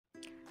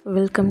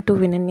Welcome to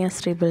Vinanya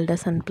Sri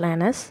Builders and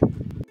Planners.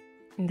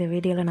 இந்த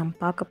வீடியோவில் நம்ம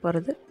பார்க்க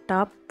போகிறது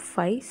top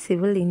 5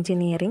 civil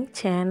engineering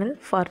channel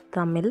for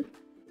Tamil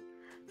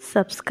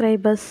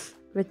subscribers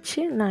வச்சு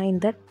நான்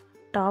இந்த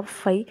டாப்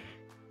 5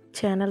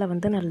 சேனலை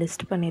நான்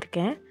லிஸ்ட்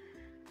பண்ணியிருக்கேன்.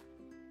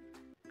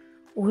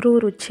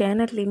 ஒரு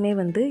சேனல்லையுமே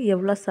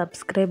எவ்வளோ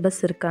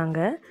சப்ஸ்கிரைபர்ஸ் இருக்காங்க,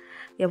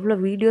 எவ்வளோ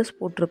வீடியோஸ்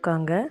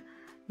போட்டிருக்காங்க,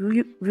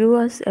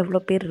 வியூவர்ஸ்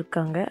எவ்வளோ பேர்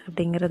இருக்காங்க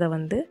அப்படிங்கிறத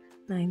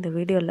நான் இந்த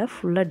வீடியோவில்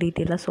ஃபுல்லாக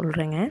டீட்டெயிலாக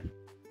சொல்கிறேங்க.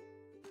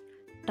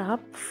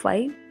 Top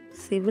 5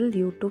 civil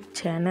YouTube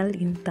channel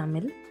in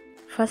Tamil.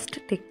 First,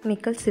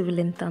 technical civil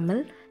in Tamil.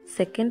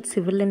 Second,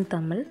 civil in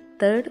Tamil.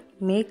 Third,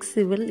 make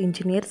civil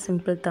engineer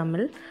simple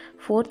Tamil.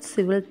 Fourth,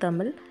 civil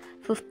Tamil.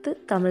 Fifth,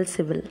 Tamil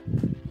civil.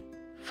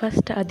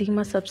 First,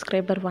 அதிகமாக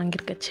சப்ஸ்கிரைபர்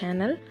வாங்கியிருக்க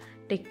சேனல்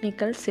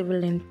டெக்னிக்கல்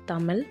சிவில் இன்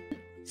Tamil.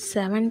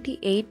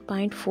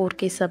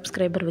 78.4K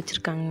subscriber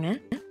வச்சுருக்காங்க.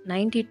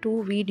 92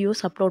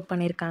 videos upload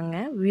பண்ணியிருக்காங்க.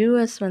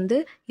 Viewers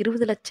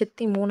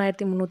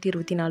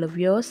 20,03,324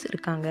 viewers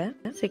இருக்காங்க.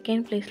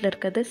 Second பிளேஸில்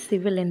இருக்கிறது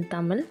civil இன்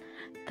Tamil.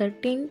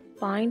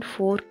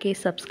 13.4K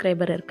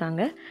subscriber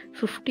இருக்காங்க.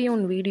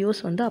 51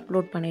 videos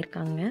upload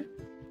பண்ணியிருக்காங்க.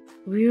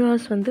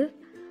 Viewers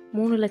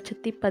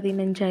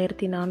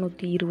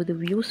 3,15,420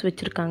 views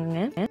வச்சுருக்காங்க.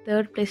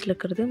 தேர்ட் பிளேஸில்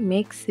இருக்கிறது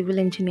make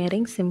civil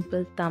engineering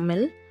simple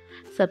Tamil.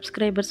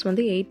 Subscribers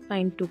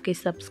 8.2K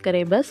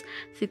subscribers,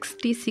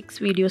 66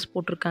 videos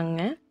போட்டிருக்காங்க.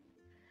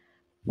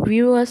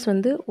 வியூவர்ஸ்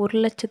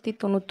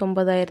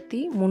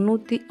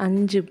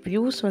 1,99,305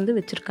 வியூஸ்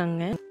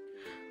வச்சுருக்காங்க.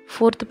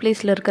 ஃபோர்த்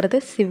பிளேஸில் இருக்கிறது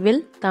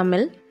civil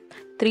Tamil.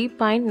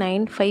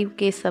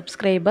 3.95K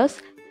subscribers,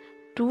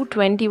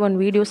 221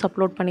 videos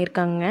upload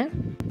பண்ணியிருக்காங்க.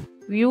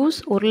 வியூஸ்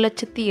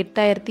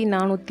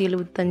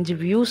 1,08,475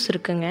 வியூஸ்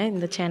இருக்குங்க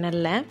இந்த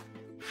சேனலில்.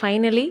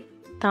 Finally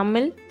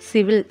Tamil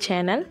civil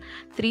channel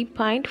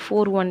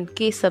 3.41K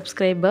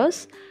subscribers,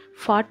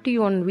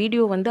 41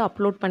 video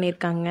upload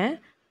பண்ணியிருக்காங்க.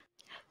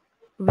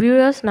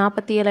 வியூவர்ஸ்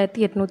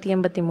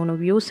 47,883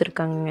 வியூஸ்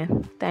இருக்காங்க.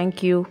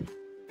 தேங்க்யூ.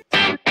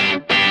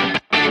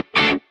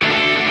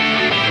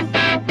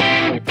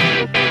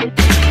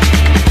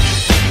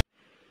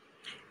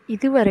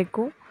 இது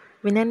வரைக்கும்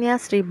Vinanya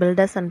Sri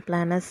filters and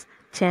planners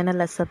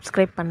சேனலை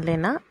சப்ஸ்கிரைப்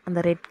பண்ணலைன்னா அந்த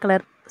ரெட்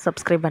கலர்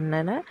சப்ஸ்கிரைப்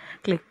பட்டனை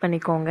கிளிக்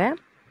பண்ணிக்கோங்க.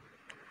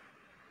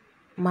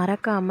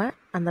 மறக்காமல்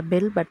அந்த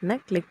பெல் பட்டனை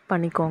கிளிக்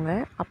பண்ணிக்கோங்க.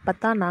 அப்போ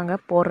தான்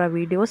நாங்கள் போடுற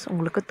வீடியோஸ்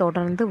உங்களுக்கு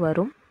தொடர்ந்து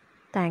வரும்.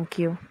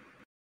 தேங்க்யூ.